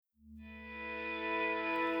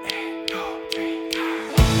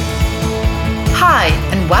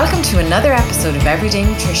welcome to another episode of Everyday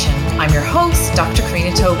Nutrition. I'm your host, Dr.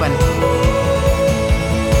 Karina Tobin.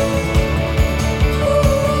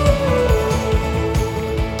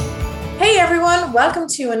 Hey everyone, welcome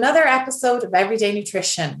to another episode of Everyday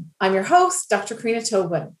Nutrition. I'm your host, Dr. Karina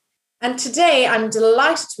Tobin. And today I'm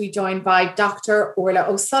delighted to be joined by Dr. Orla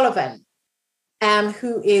O'Sullivan,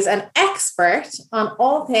 who is an expert on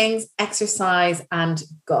all things exercise and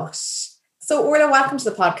gut. So Orla, welcome to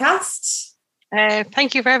the podcast.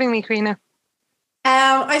 Thank you for having me, Karina.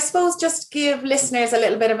 I suppose just give listeners a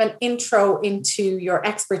little bit of an intro into your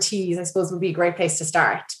expertise, I suppose would be a great place to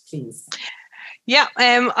start, please. Yeah,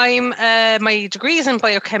 my degree is in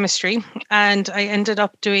biochemistry, and I ended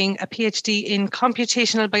up doing a PhD in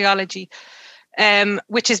computational biology,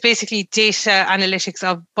 which is basically data analytics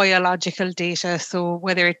of biological data. So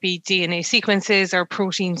whether it be DNA sequences or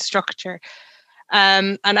protein structure.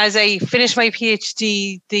 And as I finished my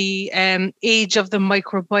PhD, the age of the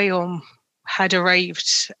microbiome had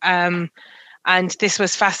arrived. And this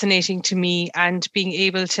was fascinating to me, and being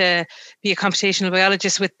able to be a computational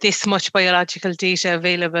biologist with this much biological data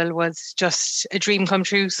available was just a dream come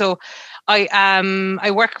true. So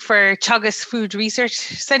I work for Teagasc Food Research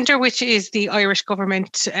Centre, which is the Irish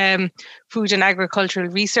government food and agricultural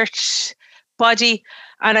research body.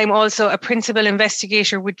 And I'm also a principal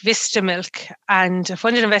investigator with Vista Milk and a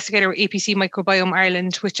funded investigator with APC Microbiome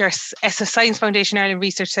Ireland, which are Science Foundation Ireland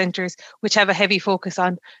research centres, which have a heavy focus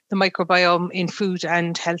on the microbiome in food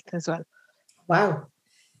and health as well. Wow.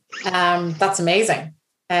 That's amazing.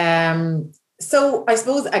 So I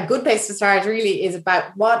suppose a good place to start really is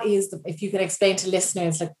about if you can explain to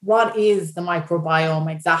listeners, like what is the microbiome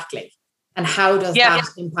exactly? And how does that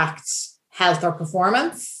impact health or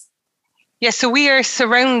performance? Yes, so we are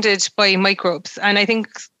surrounded by microbes. And I think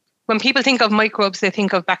when people think of microbes, they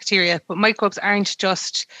think of bacteria, but microbes aren't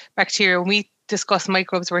just bacteria. When we discuss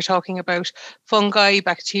microbes, we're talking about fungi,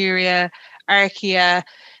 bacteria, archaea,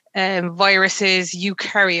 viruses,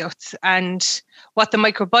 eukaryotes. And what the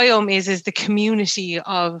microbiome is the community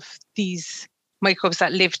of these microbes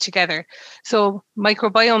that live together. So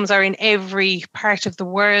microbiomes are in every part of the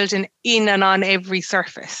world and in and on every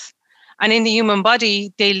surface. And in the human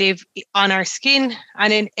body, they live on our skin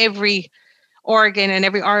and in every organ and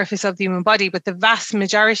every orifice of the human body. But the vast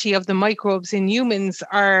majority of the microbes in humans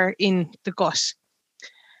are in the gut.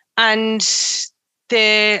 And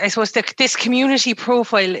this community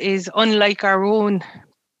profile is unlike our own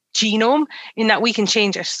genome in that we can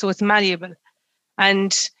change it. So it's malleable.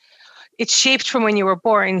 And it's shaped from when you were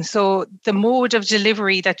born. So the mode of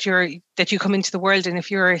delivery that you come into the world in,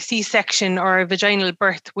 if you're a C-section or a vaginal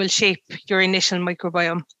birth, will shape your initial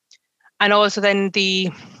microbiome. And also then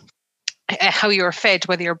how you're fed,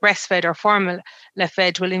 whether you're breastfed or formula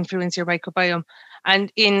fed, will influence your microbiome.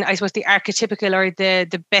 And I suppose the archetypical or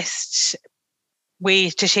the best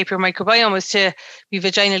way to shape your microbiome is to be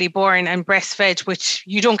vaginally born and breastfed, which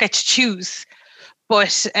you don't get to choose.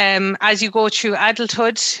 But as you go through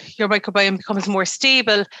adulthood, your microbiome becomes more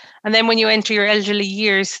stable. And then when you enter your elderly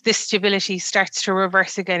years, this stability starts to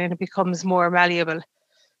reverse again and it becomes more malleable.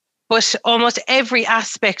 But almost every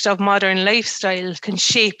aspect of modern lifestyle can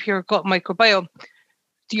shape your gut microbiome.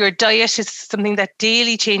 Your diet is something that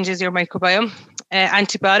daily changes your microbiome.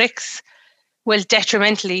 Antibiotics will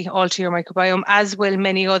detrimentally alter your microbiome, as will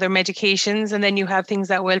many other medications. And then you have things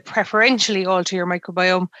that will preferentially alter your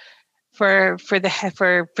microbiome for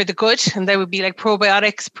the good, and that would be like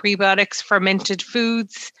probiotics, prebiotics, fermented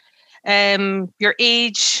foods, your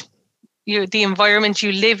age, the environment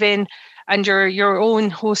you live in, and your own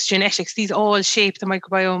host genetics. These all shape the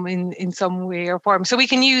microbiome in some way or form. So we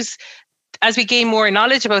can use, as we gain more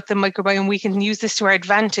knowledge about the microbiome, we can use this to our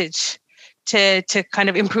advantage to kind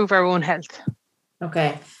of improve our own health.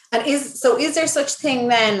 Okay. And is there such thing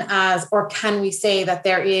then as, or can we say that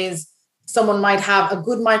someone might have a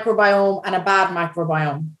good microbiome and a bad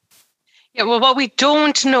microbiome? Yeah, well, what we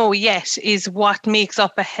don't know yet is what makes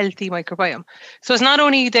up a healthy microbiome. So it's not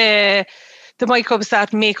only the microbes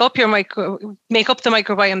that make up the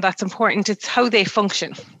microbiome that's important, it's how they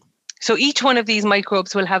function. So each one of these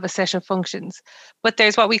microbes will have a set of functions, but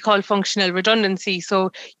there's what we call functional redundancy.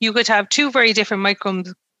 So you could have two very different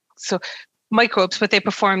microbes, but they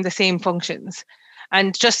perform the same functions.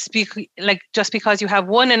 And just because you have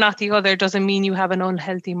one and not the other doesn't mean you have an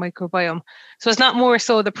unhealthy microbiome. So it's not more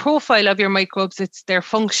so the profile of your microbes, it's their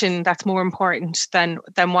function that's more important than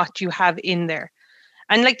what you have in there.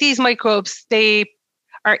 And like these microbes, they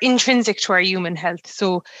are intrinsic to our human health.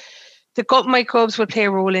 So the gut microbes will play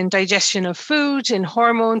a role in digestion of food, in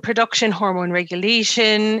hormone production, hormone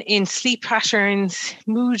regulation, in sleep patterns,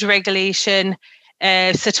 mood regulation,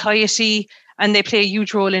 satiety, and they play a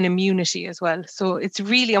huge role in immunity as well. So it's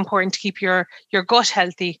really important to keep your gut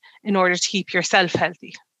healthy in order to keep yourself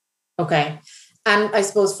healthy. Okay. And I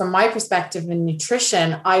suppose from my perspective in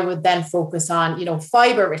nutrition, I would then focus on,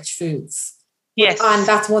 fiber-rich foods. Yes. And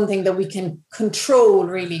that's one thing that we can control,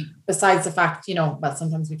 really, besides the fact, well,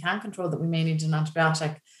 sometimes we can control that we may need an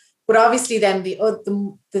antibiotic. But obviously then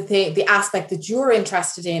the aspect that you're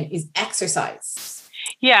interested in is exercise.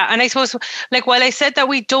 Yeah. And I suppose, while I said that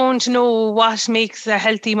we don't know what makes a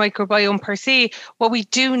healthy microbiome per se, what we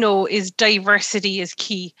do know is diversity is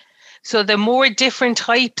key. So the more different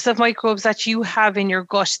types of microbes that you have in your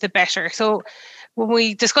gut, the better. So when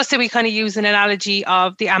we discussed it, we kind of use an analogy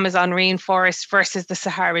of the Amazon rainforest versus the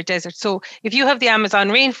Sahara Desert. So if you have the Amazon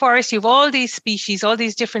rainforest, you have all these species, all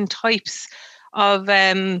these different types of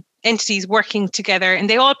entities working together, and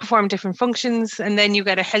they all perform different functions, and then you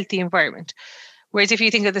get a healthy environment. Whereas if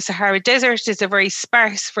you think of the Sahara Desert, it's a very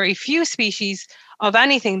sparse, very few species of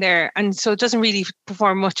anything there, and so it doesn't really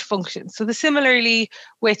perform much function. So similarly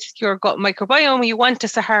with your gut microbiome, you want a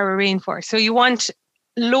Sahara rainforest. So you want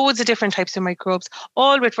loads of different types of microbes,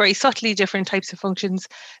 all with very subtly different types of functions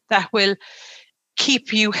that will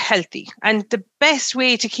keep you healthy. And the best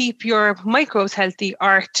way to keep your microbes healthy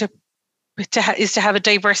is to have a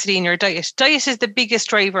diversity in your diet. Diet is the biggest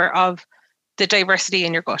driver of the diversity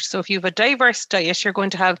in your gut. So if you have a diverse diet, you're going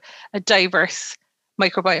to have a diverse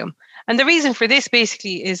microbiome. And the reason for this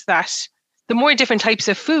basically is that the more different types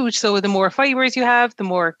of food, so the more fibers you have, the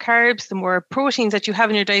more carbs, the more proteins that you have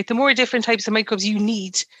in your diet, the more different types of microbes you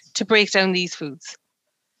need to break down these foods.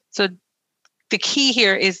 So the key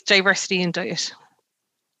here is diversity in diet.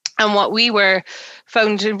 And what we were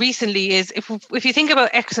found recently is if you think about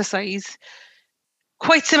exercise,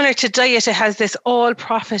 quite similar to diet, it has this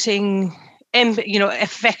all-profiting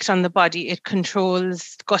effect on the body. It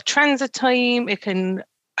controls gut transit time. It can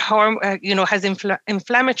harm, has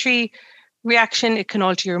inflammatory reaction. It can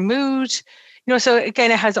alter your mood. So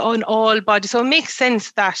again, it has on all body. So it makes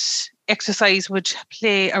sense that exercise would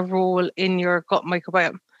play a role in your gut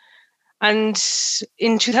microbiome. And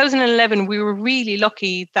in 2011, we were really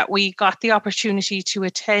lucky that we got the opportunity to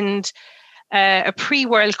attend a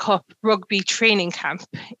pre-World Cup rugby training camp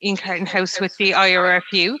in Carton House with the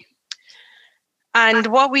IRFU. And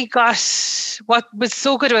what was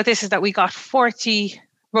so good about this is that we got 40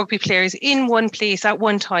 rugby players in one place at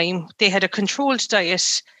one time. They had a controlled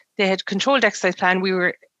diet, they had controlled exercise plan. We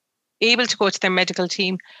were able to go to their medical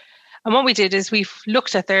team. And what we did is we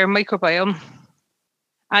looked at their microbiome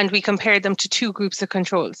and we compared them to two groups of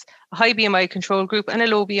controls, a high BMI control group and a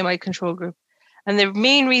low BMI control group. And the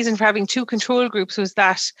main reason for having two control groups was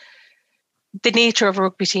that the nature of a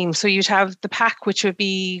rugby team. So you'd have the pack, which would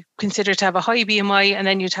be considered to have a high BMI, and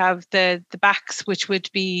then you'd have the backs, which would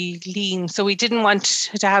be lean. So we didn't want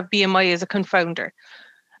to have BMI as a confounder.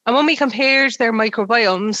 And when we compared their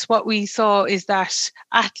microbiomes, what we saw is that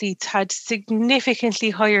athletes had significantly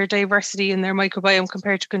higher diversity in their microbiome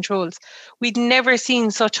compared to controls. We'd never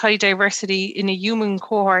seen such high diversity in a human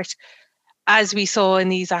cohort as we saw in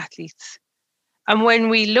these athletes. And when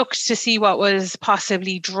we looked to see what was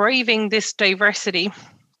possibly driving this diversity,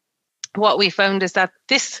 what we found is that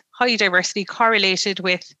this high diversity correlated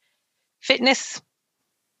with fitness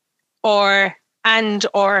or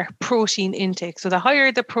protein intake. So the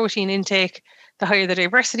higher the protein intake, the higher the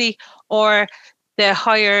diversity, or the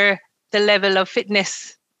higher the level of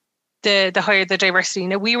fitness, the higher the diversity.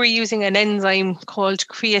 Now, we were using an enzyme called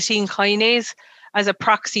creatine kinase as a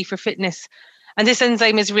proxy for fitness. And this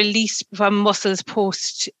enzyme is released from muscles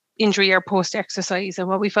post-injury or post-exercise. And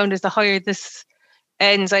what we found is the higher this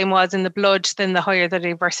enzyme was in the blood, then the higher the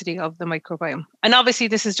diversity of the microbiome. And obviously,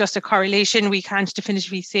 this is just a correlation. We can't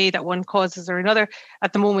definitively say that one causes or another.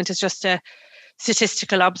 At the moment, it's just a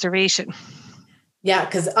statistical observation. Yeah,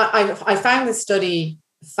 because I found this study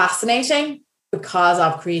fascinating because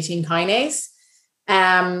of creatine kinase.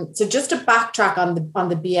 So just to backtrack on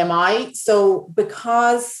the BMI. So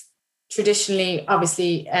because traditionally,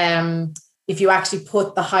 obviously, if you actually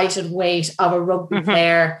put the height and weight of a rugby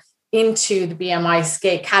player into the BMI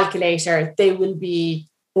scale calculator, they will be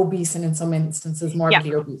obese and in some instances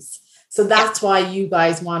morbidly obese. So that's why you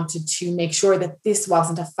guys wanted to make sure that this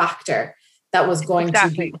wasn't a factor that was going to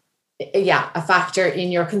be a factor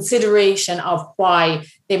in your consideration of why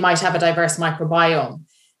they might have a diverse microbiome.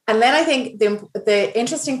 And then I think the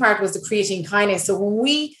interesting part was the creatine kinase. So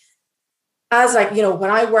when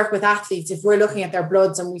when I work with athletes, if we're looking at their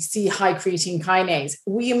bloods and we see high creatine kinase,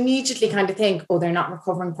 we immediately kind of think, oh, they're not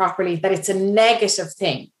recovering properly, that it's a negative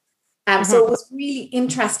thing. So it was really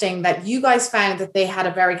interesting that you guys found that they had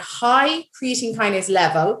a very high creatine kinase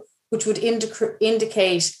level, which would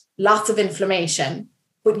indicate lots of inflammation,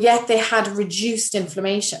 but yet they had reduced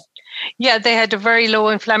inflammation. Yeah, they had a very low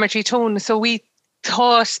inflammatory tone. So we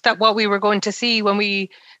thought that what we were going to see when we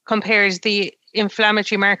compared the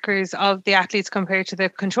inflammatory markers of the athletes compared to the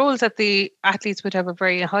controls, that the athletes would have a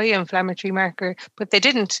very high inflammatory marker, but they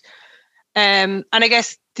didn't. And I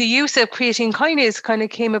guess the use of creatine kinase kind of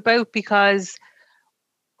came about because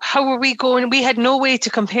how were we going? We had no way to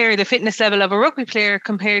compare the fitness level of a rugby player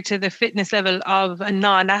compared to the fitness level of a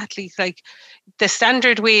non-athlete. Like the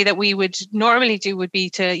standard way that we would normally do would be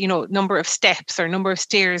to, number of steps or number of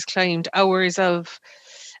stairs climbed, hours of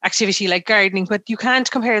activity like gardening, but you can't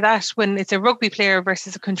compare that when it's a rugby player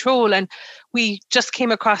versus a control. And we just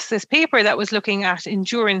came across this paper that was looking at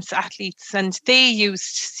endurance athletes, and they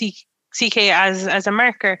used CK as a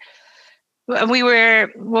marker. And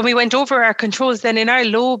when we went over our controls, then in our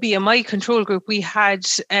low BMI control group, we had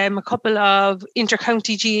a couple of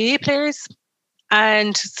intercounty GAA players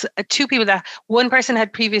and two people that one person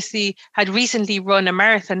had recently run a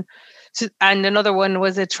marathon, and another one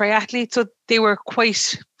was a triathlete. So they were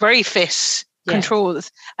very fit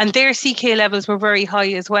controls, and their CK levels were very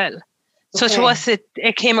high as well. So to us, it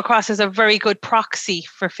came across as a very good proxy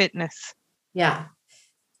for fitness. Yeah.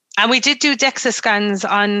 And we did do DEXA scans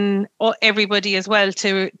on everybody as well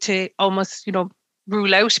to almost,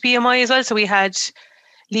 rule out BMI as well. So we had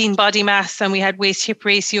lean body mass and we had waist hip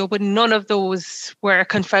ratio, but none of those were a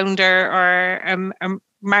confounder or a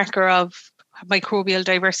marker of microbial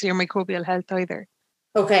diversity or microbial health either.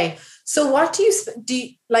 Okay. So what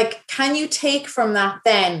can you take from that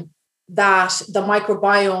then that the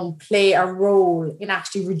microbiome play a role in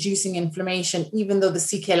actually reducing inflammation, even though the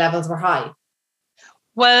CK levels were high?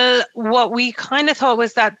 Well, what we kind of thought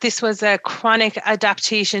was that this was a chronic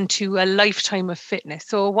adaptation to a lifetime of fitness.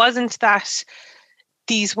 So it wasn't that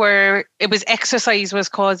exercise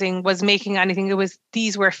was making anything.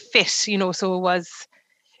 These were fit, so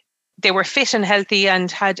they were fit and healthy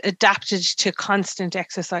and had adapted to constant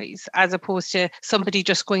exercise, as opposed to somebody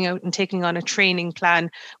just going out and taking on a training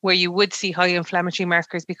plan where you would see high inflammatory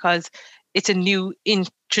markers because it's a new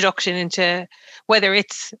introduction into whether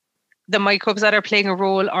it's the microbes that are playing a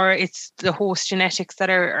role or it's the host genetics that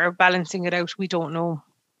are balancing it out. We don't know.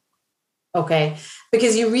 Okay.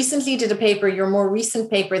 Because you recently did a paper, your more recent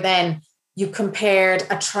paper then, you compared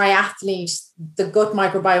a triathlete, the gut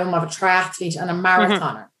microbiome of a triathlete and a marathoner.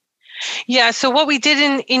 Mm-hmm. Yeah. So what we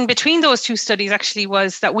did in between those two studies actually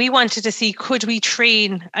was that we wanted to see, could we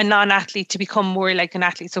train a non-athlete to become more like an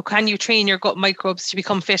athlete? So can you train your gut microbes to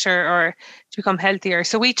become fitter or to become healthier?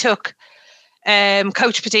 So we took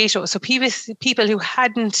couch potatoes. So people who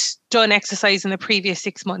hadn't done exercise in the previous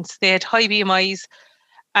 6 months, they had high BMIs.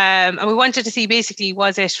 And we wanted to see basically,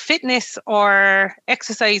 was it fitness or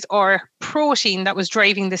exercise or protein that was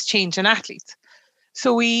driving this change in athletes?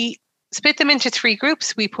 So we split them into 3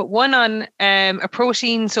 groups. We put one on a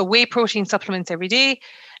protein, so whey protein supplements every day.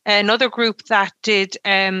 Another group that did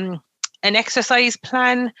an exercise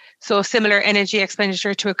plan, so similar energy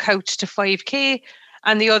expenditure to a couch to 5K.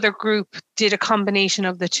 And the other group did a combination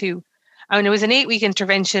of the two. And it was an 8-week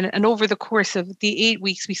intervention. And over the course of the 8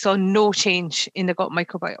 weeks, we saw no change in the gut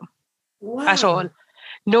microbiome at all.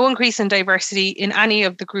 No increase in diversity in any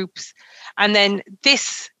of the groups. And then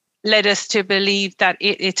this led us to believe that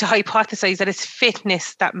to hypothesize that it's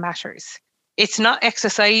fitness that matters. It's not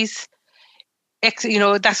exercise.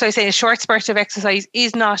 That's why I say a short spurt of exercise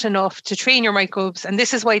is not enough to train your microbes. And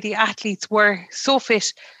this is why the athletes were so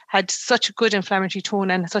fit, had such a good inflammatory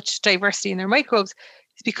tone and such diversity in their microbes,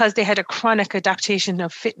 is because they had a chronic adaptation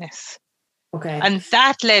of fitness. Okay. And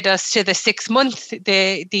that led us to the 6 month,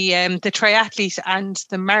 the triathlete and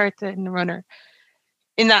the marathon runner.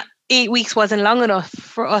 In that 8 weeks wasn't long enough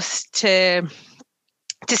for us to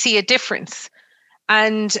see a difference.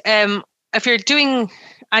 And if you're doing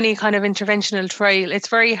any kind of interventional trial, it's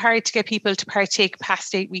very hard to get people to partake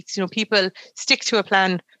past 8 weeks. People stick to a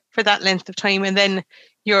plan for that length of time and then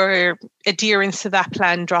your adherence to that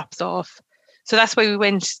plan drops off. So that's why we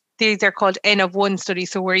went, these are called N of 1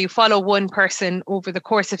 studies. So where you follow one person over the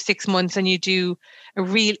course of 6 months and you do a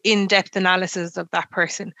real in-depth analysis of that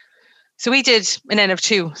person. So we did an N of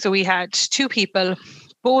 2. So we had 2 people,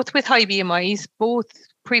 both with high BMIs, both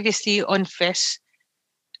previously unfit.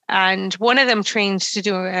 And one of them trained to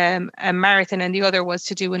do a marathon and the other was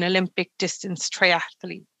to do an Olympic distance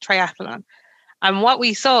triathlon. And what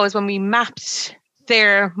we saw is when we mapped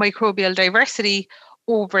their microbial diversity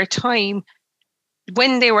over time,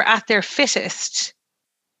 when they were at their fittest,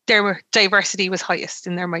 their diversity was highest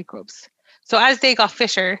in their microbes. So as they got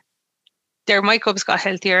fitter, their microbes got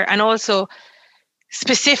healthier. And also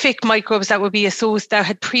specific microbes that would be associated, that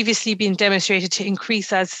had previously been demonstrated to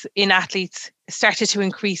increase as in athletes, started to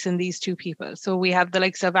increase in these two people. So we have the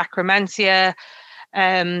likes of Akkermansia,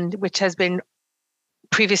 which has been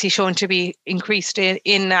previously shown to be increased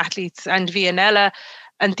in athletes, and Veillonella,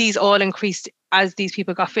 and these all increased as these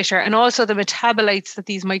people got fitter. And also the metabolites that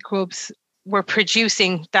these microbes were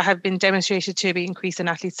producing that have been demonstrated to be increased in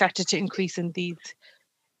athletes started to increase in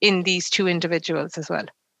these two individuals as well.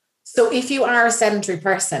 So if you are a sedentary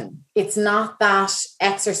person, it's not that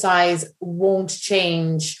exercise won't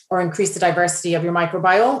change or increase the diversity of your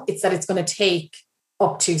microbiome. It's that it's going to take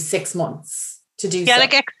up to 6 months to do so.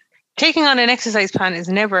 Like taking on an exercise plan is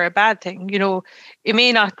never a bad thing. It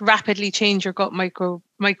may not rapidly change your gut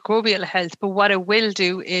microbial health, but what it will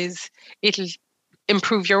do is it'll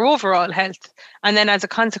improve your overall health. And then as a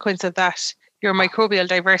consequence of that, your microbial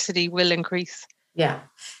diversity will increase. Yeah.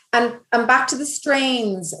 And back to the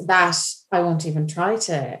strains that I won't even try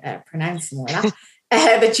to pronounce more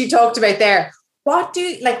that you talked about there. What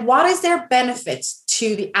is their benefit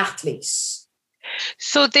to the athlete?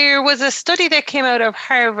 So there was a study that came out of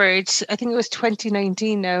Harvard, I think it was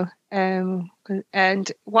 2019 now,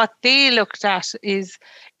 and what they looked at is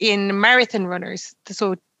in marathon runners.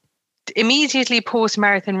 So immediately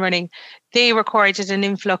post-marathon running, they recorded an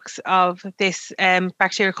influx of this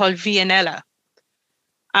bacteria called Veillonella.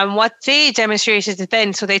 And what they demonstrated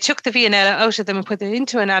then, so they took the Veillonella out of them and put it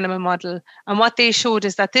into an animal model. And what they showed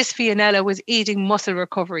is that this Veillonella was aiding muscle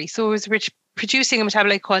recovery. So it was producing a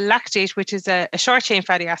metabolite called lactate, which is a short-chain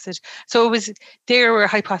fatty acid. So they were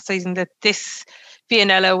hypothesizing that this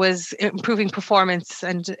Veillonella was improving performance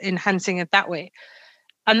and enhancing it that way.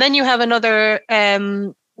 And then you have another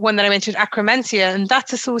one that I mentioned, Akkermansia, and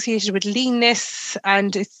that's associated with leanness,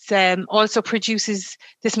 and it's also produces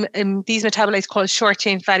these metabolites called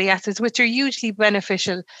short-chain fatty acids, which are hugely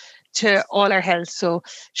beneficial to all our health. So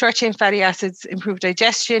short-chain fatty acids improve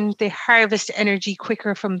digestion, they harvest energy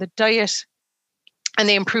quicker from the diet, and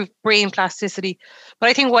they improve brain plasticity. But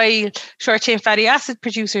I think why short-chain fatty acid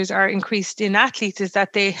producers are increased in athletes is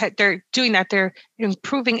that they're doing that. They're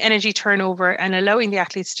improving energy turnover and allowing the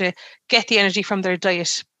athletes to get the energy from their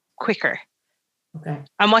diet quicker. Okay.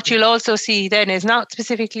 And what you'll also see then is not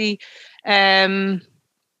specifically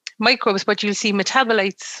microbes, but you'll see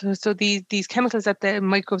metabolites. So these chemicals that the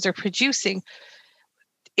microbes are producing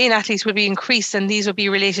in athletes will be increased, and these will be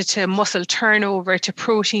related to muscle turnover, to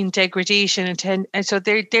protein degradation, and so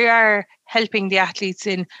they are helping the athletes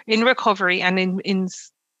in recovery and in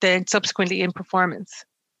then subsequently in performance.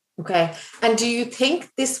 Okay. And do you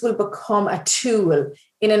think this will become a tool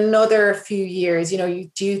in another few years? Do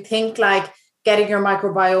you think like getting your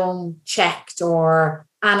microbiome checked or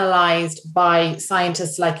analyzed by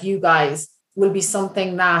scientists like you guys will be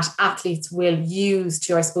something that athletes will use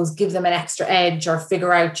to, I suppose, give them an extra edge or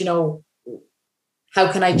figure out,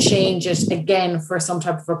 how can I change it again for some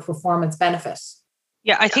type of a performance benefit?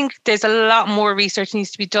 Yeah, I think there's a lot more research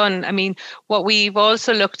needs to be done. I mean, what we've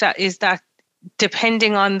also looked at is that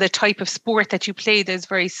depending on the type of sport that you play, there's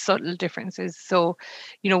very subtle differences. So,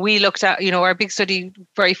 we looked at, our big study,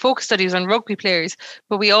 very focused studies on rugby players,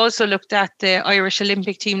 but we also looked at the Irish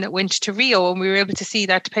Olympic team that went to Rio, and we were able to see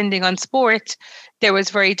that depending on sport, there was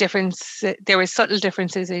subtle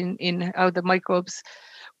differences in how the microbes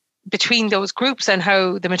between those groups and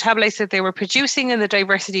how the metabolites that they were producing, and the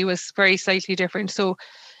diversity was very slightly different. So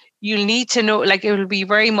you'll need to know, like, it will be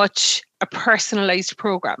very much a personalized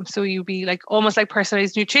program. So you'll be like almost like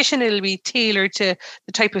personalized nutrition. It'll be tailored to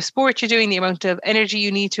the type of sport you're doing, the amount of energy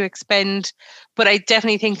you need to expend. But I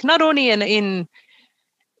definitely think not only in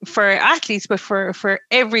for athletes, but for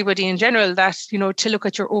everybody in general, that, to look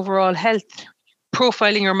at your overall health,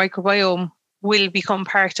 profiling your microbiome will become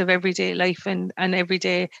part of everyday life and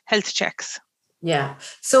everyday health checks. Yeah.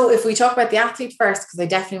 So if we talk about the athlete first, because I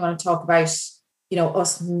definitely want to talk about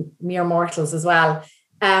us mere mortals as well.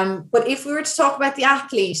 But if we were to talk about the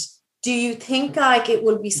athlete, do you think like it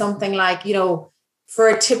will be something like, for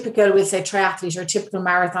a typical, we'll say triathlete or a typical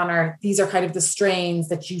marathoner, these are kind of the strains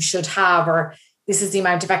that you should have, or this is the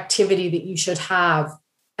amount of activity that you should have.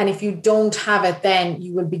 And if you don't have it, then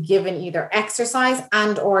you will be given either exercise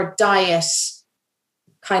and or diet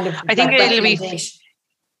kind of I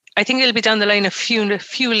think it'll be down the line of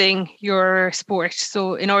fueling your sport.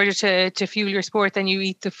 So in order to fuel your sport, then you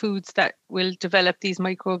eat the foods that will develop these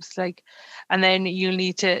microbes, and then you'll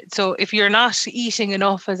need to, so if you're not eating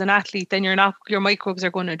enough as an athlete, then your microbes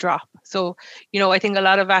are going to drop. So, I think a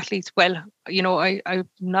lot of athletes, I'm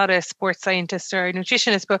not a sports scientist or a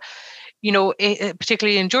nutritionist, but,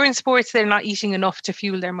 particularly in endurance sports, they're not eating enough to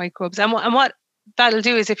fuel their microbes. And what that'll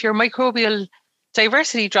do is if your microbial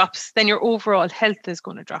diversity drops, then your overall health is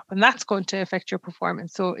going to drop, and that's going to affect your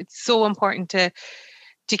performance. So it's so important to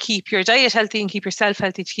keep your diet healthy and keep yourself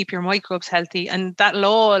healthy, to keep your microbes healthy, and that'll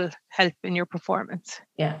all help in your performance.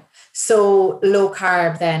 Yeah. So low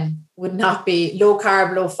carb then would not be, low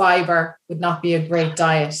carb, low fiber would not be a great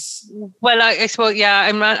diet. Well, I suppose, yeah,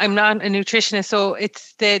 I'm not a nutritionist, so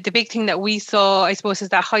it's the big thing that we saw, I suppose, is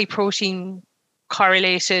that high protein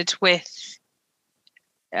correlated with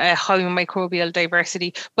high microbial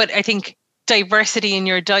diversity. But I think diversity in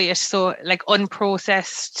your diet, so like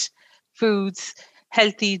unprocessed foods,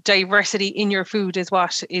 healthy diversity in your food is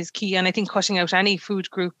what is key. And I think cutting out any food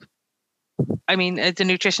group, I mean, as a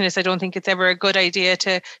nutritionist, I don't think it's ever a good idea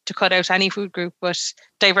to cut out any food group, but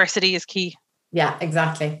diversity is key. Yeah,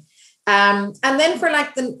 exactly. And then for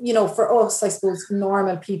like for us, I suppose,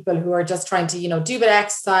 normal people who are just trying to, do a bit of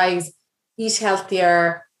exercise, eat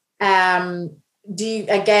healthier, do you,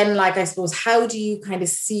 again, like, I suppose, how do you kind of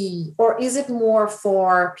see, or is it more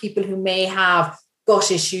for people who may have gut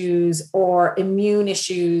issues or immune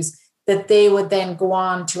issues that they would then go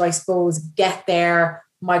on to, I suppose, get their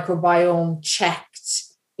microbiome checked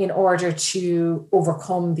in order to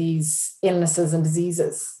overcome these illnesses and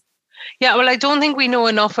diseases? Yeah, well, I don't think we know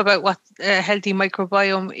enough about what a healthy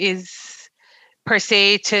microbiome is per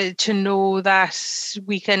se to know that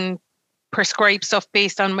we can prescribe stuff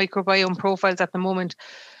based on microbiome profiles at the moment.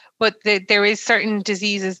 But there is certain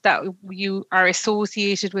diseases that you are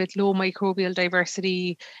associated with low microbial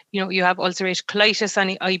diversity. You have ulcerative colitis,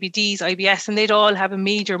 and IBDs, IBS, and they'd all have a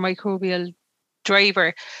major microbial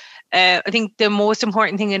driver. I think the most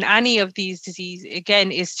important thing in any of these diseases,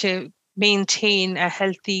 again, is to maintain a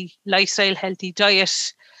healthy lifestyle, healthy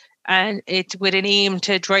diet, and it with an aim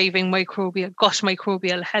to driving gut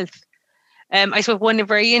microbial health. I suppose one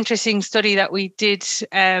very interesting study that we did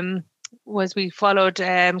was we followed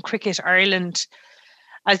Cricket Ireland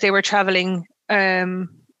as they were traveling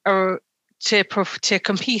or to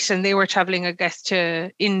compete, and they were traveling, I guess,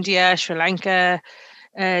 to India, Sri Lanka,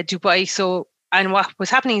 Dubai. So, and what was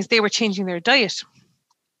happening is they were changing their diet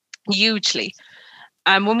hugely.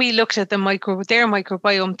 And when we looked at their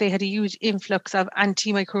microbiome, they had a huge influx of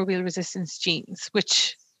antimicrobial resistance genes,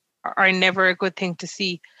 which are never a good thing to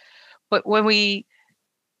see. But when we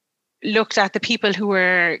looked at the people who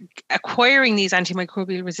were acquiring these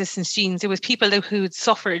antimicrobial resistance genes, it was people who had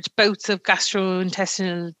suffered bouts of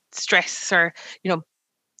gastrointestinal stress or,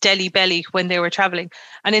 deli belly when they were traveling.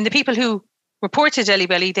 And in the people who reported deli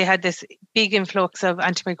belly, they had this big influx of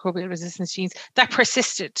antimicrobial resistance genes that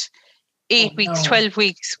persisted 8 weeks, 12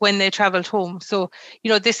 weeks when they traveled home. So,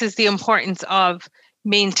 this is the importance of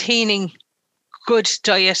maintaining good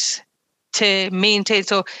diet to maintain.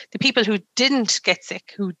 So the people who didn't get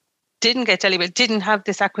sick, who didn't get deli belly, didn't have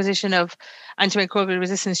this acquisition of antimicrobial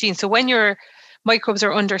resistance genes. So when your microbes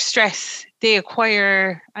are under stress, they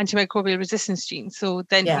acquire antimicrobial resistance genes. So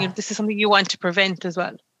then this is something you want to prevent as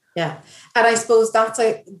well. Yeah. And I suppose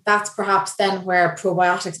that's perhaps then where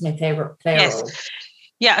probiotics may play a role.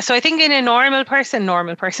 Yeah, so I think in a normal person,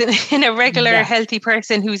 in a regular healthy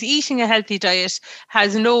person who's eating a healthy diet,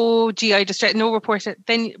 has no GI distress, no reported,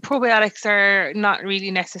 then probiotics are not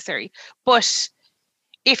really necessary. But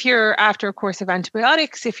if you're after a course of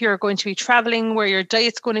antibiotics, if you're going to be traveling where your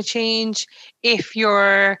diet's going to change, if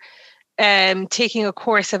you're taking a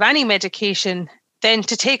course of any medication, then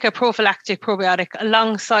to take a prophylactic probiotic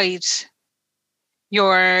alongside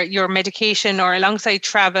your medication or alongside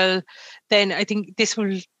travel, then I think this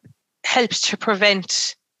will help to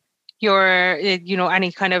prevent your,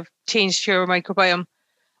 any kind of change to your microbiome.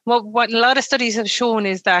 What a lot of studies have shown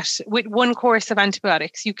is that with one course of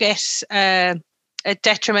antibiotics, you get a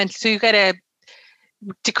detriment. So you get a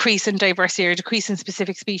decrease in diversity or decrease in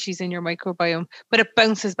specific species in your microbiome, but it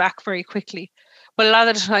bounces back very quickly. But a lot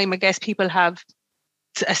of the time, I guess people have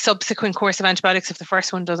a subsequent course of antibiotics if the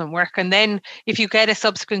first one doesn't work, and then if you get a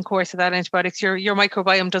subsequent course of that antibiotics, your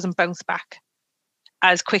microbiome doesn't bounce back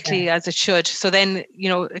as quickly as it should. So then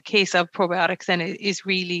a case of probiotics then is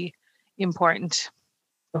really important.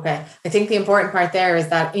 Okay, I think the important part there is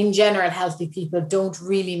that in general, healthy people don't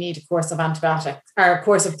really need a course of antibiotics or a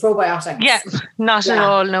course of probiotics. Yeah, not at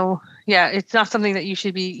all. No. Yeah, it's not something that you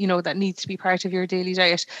should be, that needs to be part of your daily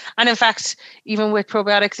diet. And in fact, even with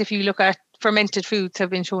probiotics, if you look at fermented foods, have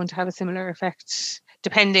been shown to have a similar effect,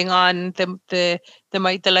 depending on the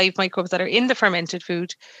live microbes that are in the fermented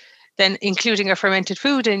food. Then including a fermented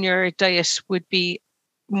food in your diet would be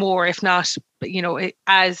more, if not,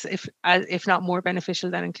 if not more beneficial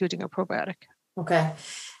than including a probiotic. Okay.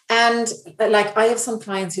 And like, I have some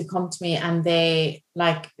clients who come to me and they,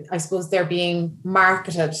 like, I suppose they're being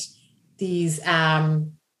marketed these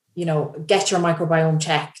get your microbiome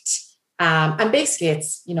checked. And basically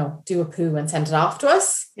it's, do a poo and send it off to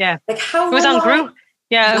us. Yeah. Like how it was on group.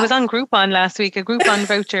 Yeah, it was on Groupon last week, a Groupon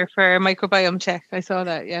voucher for a microbiome check. I saw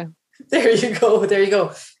that, yeah. There you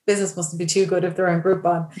go. Business mustn't be too good if they're on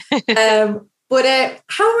Groupon. But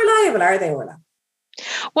how reliable are they, Orla?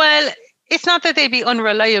 Well, it's not that they'd be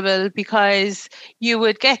unreliable, because you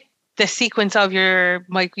would get the sequence of your,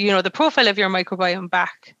 the profile of your microbiome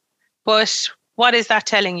back. But what is that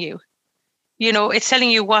telling you? It's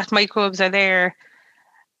telling you what microbes are there.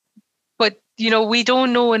 But, we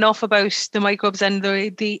don't know enough about the microbes and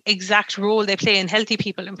the exact role they play in healthy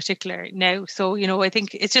people in particular now. So, I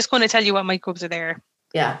think it's just going to tell you what microbes are there.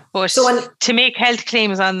 Yeah. But to make health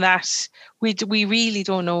claims on that, we really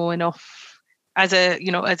don't know enough as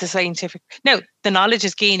a scientific. Now, the knowledge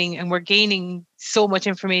is gaining, and we're gaining so much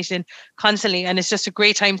information constantly. And it's just a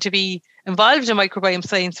great time to be involved in microbiome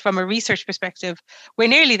science from a research perspective. We're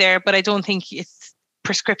nearly there, but I don't think it's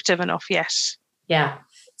prescriptive enough yet. Yeah.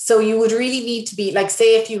 So you would really need to be, like,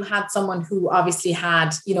 say if you had someone who obviously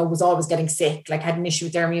had, was always getting sick, like had an issue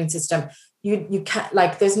with their immune system, you can't,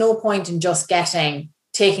 like, there's no point in just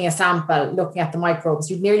taking a sample, looking at the microbes.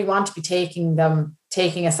 You'd nearly want to be taking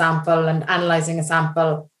a sample and analyzing a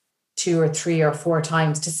sample 2 or 3 or 4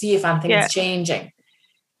 times to see if anything is changing.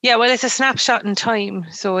 Yeah, well, it's a snapshot in time.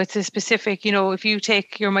 So it's a specific, if you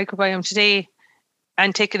take your microbiome today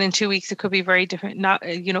and take it in 2 weeks, it could be very different. Not,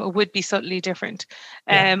 it would be subtly different.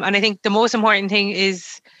 Yeah. And I think the most important thing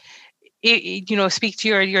is, speak to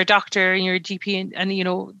your doctor and your GP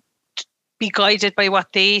and be guided by what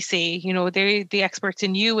they say. They're the experts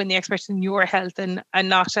in you and the experts in your health, and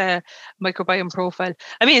not a microbiome profile.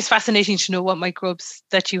 I mean, it's fascinating to know what microbes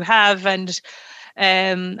that you have, and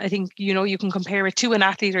I think you can compare it to an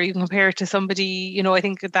athlete, or you can compare it to somebody. I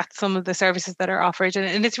think that's some of the services that are offered,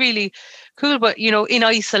 and it's really cool. But in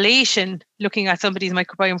isolation, looking at somebody's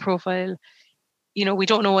microbiome profile, we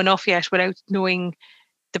don't know enough yet without knowing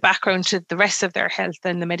the background to the rest of their health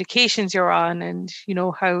and the medications you're on, and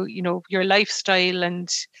how your lifestyle, and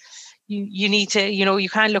you need to you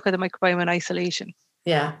can't look at the microbiome in isolation.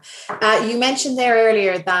 Yeah. You mentioned there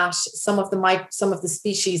earlier that some of the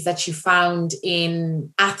species that you found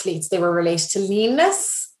in athletes, they were related to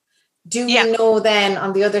leanness. Do we know then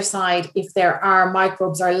on the other side if there are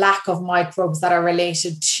microbes or lack of microbes that are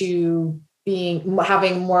related to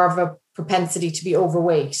having more of a propensity to be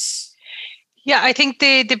overweight? Yeah, I think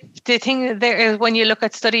the thing there is, when you look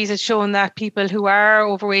at studies, it's shown that people who are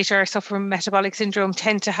overweight or suffer from metabolic syndrome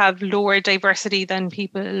tend to have lower diversity than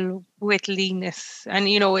people with leanness. And,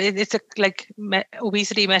 it's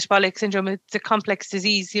obesity, metabolic syndrome, it's a complex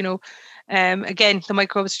disease, again, the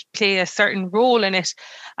microbes play a certain role in it.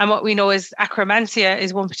 And what we know is Akkermansia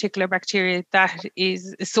is one particular bacteria that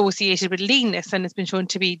is associated with leanness, and it's been shown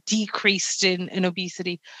to be decreased in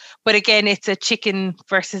obesity. But again, it's a chicken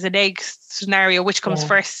versus an egg scenario. Which comes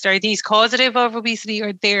first? Are these causative of obesity,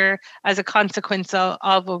 or they're as a consequence of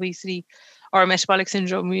obesity or metabolic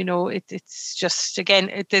syndrome? It's just,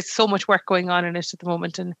 again, there's so much work going on in it at the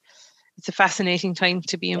moment, and it's a fascinating time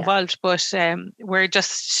to be involved. But we're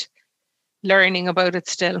just learning about it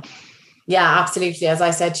still. Yeah, absolutely. As I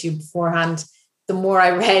said to you beforehand, the more I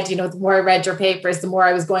read, the more I read your papers, the more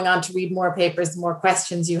I was going on to read more papers, the more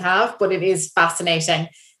questions you have. But it is fascinating.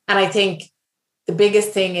 And I think the biggest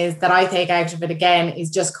thing is that I take out of it again is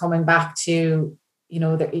just coming back to,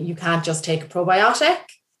 that you can't just take a probiotic.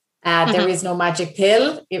 There is no magic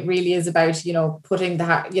pill. It really is about, putting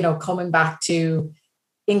coming back to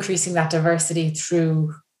increasing that diversity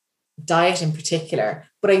through diet in particular.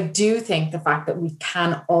 But I do think the fact that we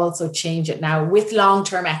can also change it now with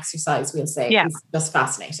long-term exercise, we'll say, is just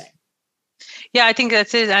fascinating. Yeah, I think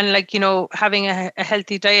that's it. And having a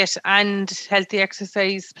healthy diet and healthy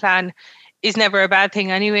exercise plan is never a bad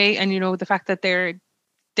thing anyway. And the fact that they're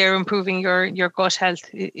improving your gut health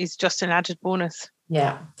is just an added bonus.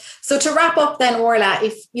 Yeah. So to wrap up then, Orla,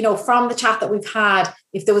 if, from the chat that we've had,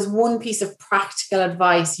 if there was one piece of practical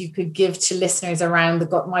advice you could give to listeners around the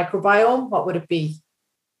gut microbiome, what would it be?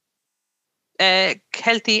 A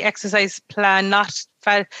healthy exercise plan, not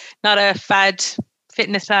a fad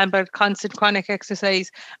fitness plan, but constant chronic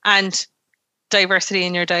exercise and diversity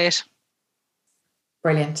in your diet.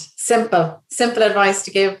 Brilliant. Simple advice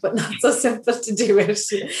to give, but not so simple to do it.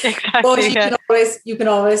 Exactly, but you can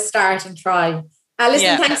always start and try.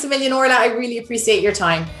 Listen, thanks a million, Orla. I really appreciate your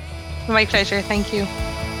time. My pleasure. Thank you.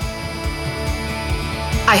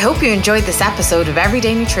 I hope you enjoyed this episode of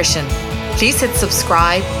Everyday Nutrition. Please hit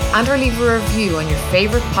subscribe and/or leave a review on your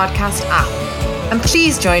favorite podcast app. And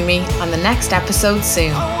please join me on the next episode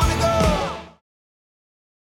soon.